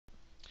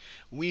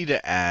we need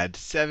to add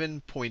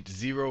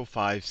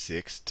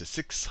 7.056 to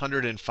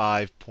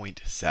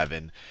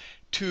 605.7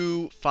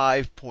 to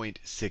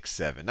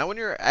 5.67. Now, when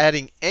you're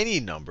adding any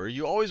number,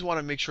 you always want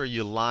to make sure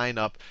you line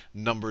up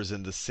numbers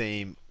in the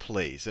same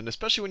place. And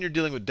especially when you're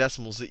dealing with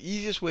decimals, the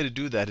easiest way to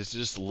do that is to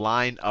just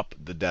line up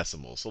the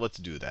decimals. So let's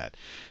do that.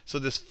 So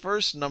this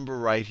first number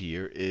right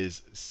here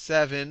is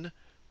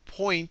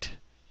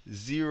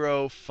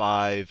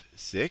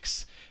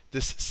 7.056.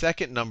 This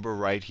second number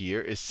right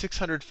here is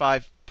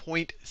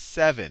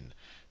 605.7.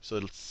 So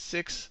it's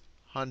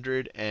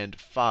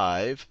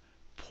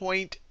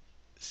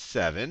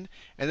 605.7.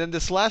 And then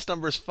this last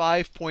number is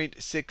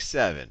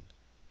 5.67.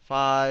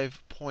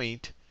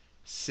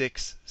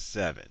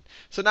 5.67.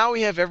 So now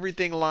we have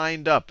everything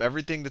lined up.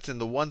 Everything that's in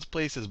the ones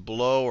place is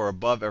below or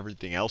above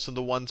everything else in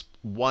the ones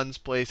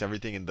place.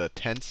 Everything in the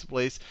tens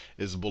place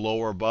is below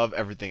or above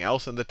everything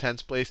else in the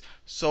tens place,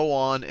 so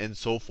on and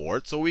so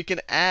forth. So we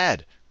can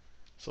add.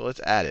 So let's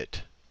add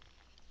it.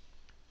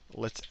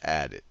 Let's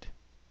add it.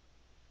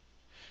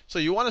 So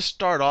you want to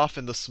start off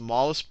in the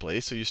smallest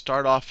place. So you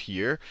start off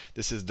here.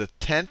 This is the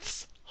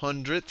tenths,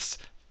 hundredths,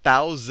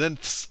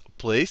 thousandths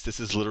place. This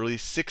is literally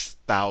 6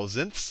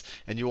 thousandths.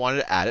 And you want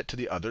to add it to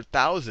the other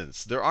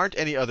thousandths. There aren't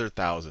any other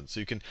thousandths.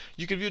 So you can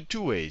view it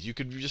two ways. You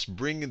could just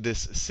bring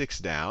this 6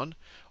 down.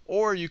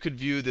 Or you could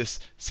view this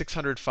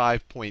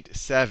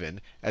 605.7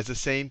 as the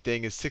same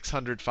thing as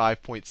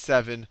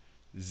 605.7.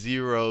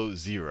 0,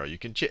 0. You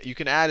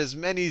can add as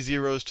many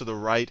zeros to the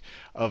right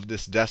of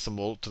this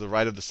decimal, to the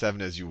right of the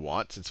 7 as you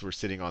want, since we're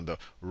sitting on the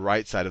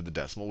right side of the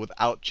decimal,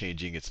 without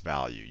changing its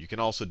value. You can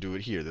also do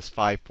it here. This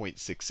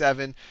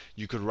 5.67,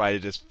 you could write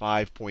it as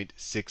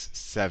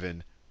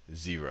 5.670.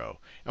 And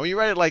when you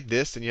write it like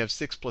this, then you have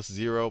 6 plus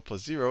 0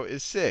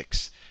 is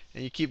 6.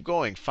 And you keep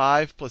going.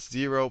 5 plus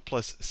 0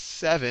 plus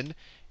 7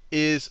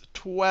 is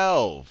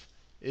 12.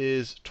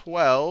 Is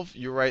 12.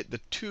 You write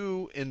the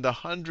 2 in the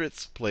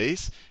hundredths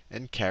place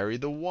and carry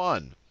the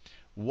 1.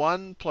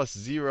 1 plus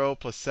 0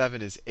 plus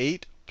 7 is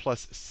 8,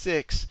 plus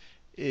 6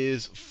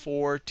 is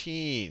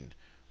 14.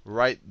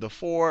 Write the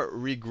 4,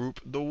 regroup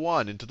the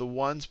 1 into the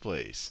ones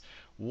place.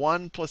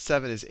 1 plus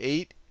 7 is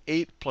 8.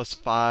 8 plus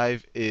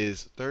 5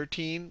 is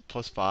 13,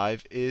 plus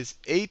 5 is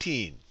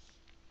 18.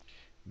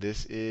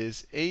 This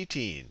is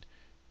 18.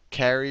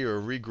 Carry or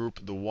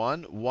regroup the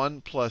 1.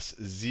 1 plus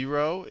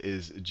 0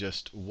 is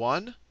just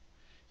 1.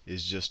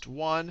 Is just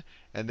 1.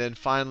 And then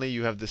finally,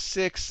 you have the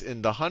 6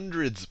 in the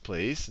hundreds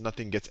place.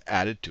 Nothing gets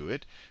added to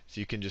it. So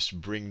you can just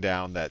bring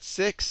down that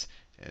 6.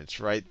 And it's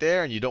right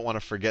there. And you don't want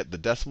to forget the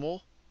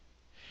decimal.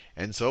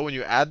 And so when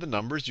you add the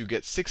numbers, you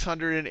get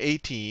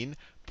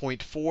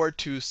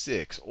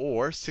 618.426,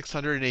 or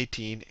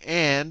 618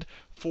 and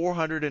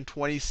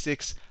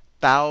 426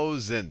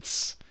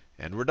 thousandths.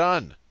 And we're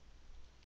done.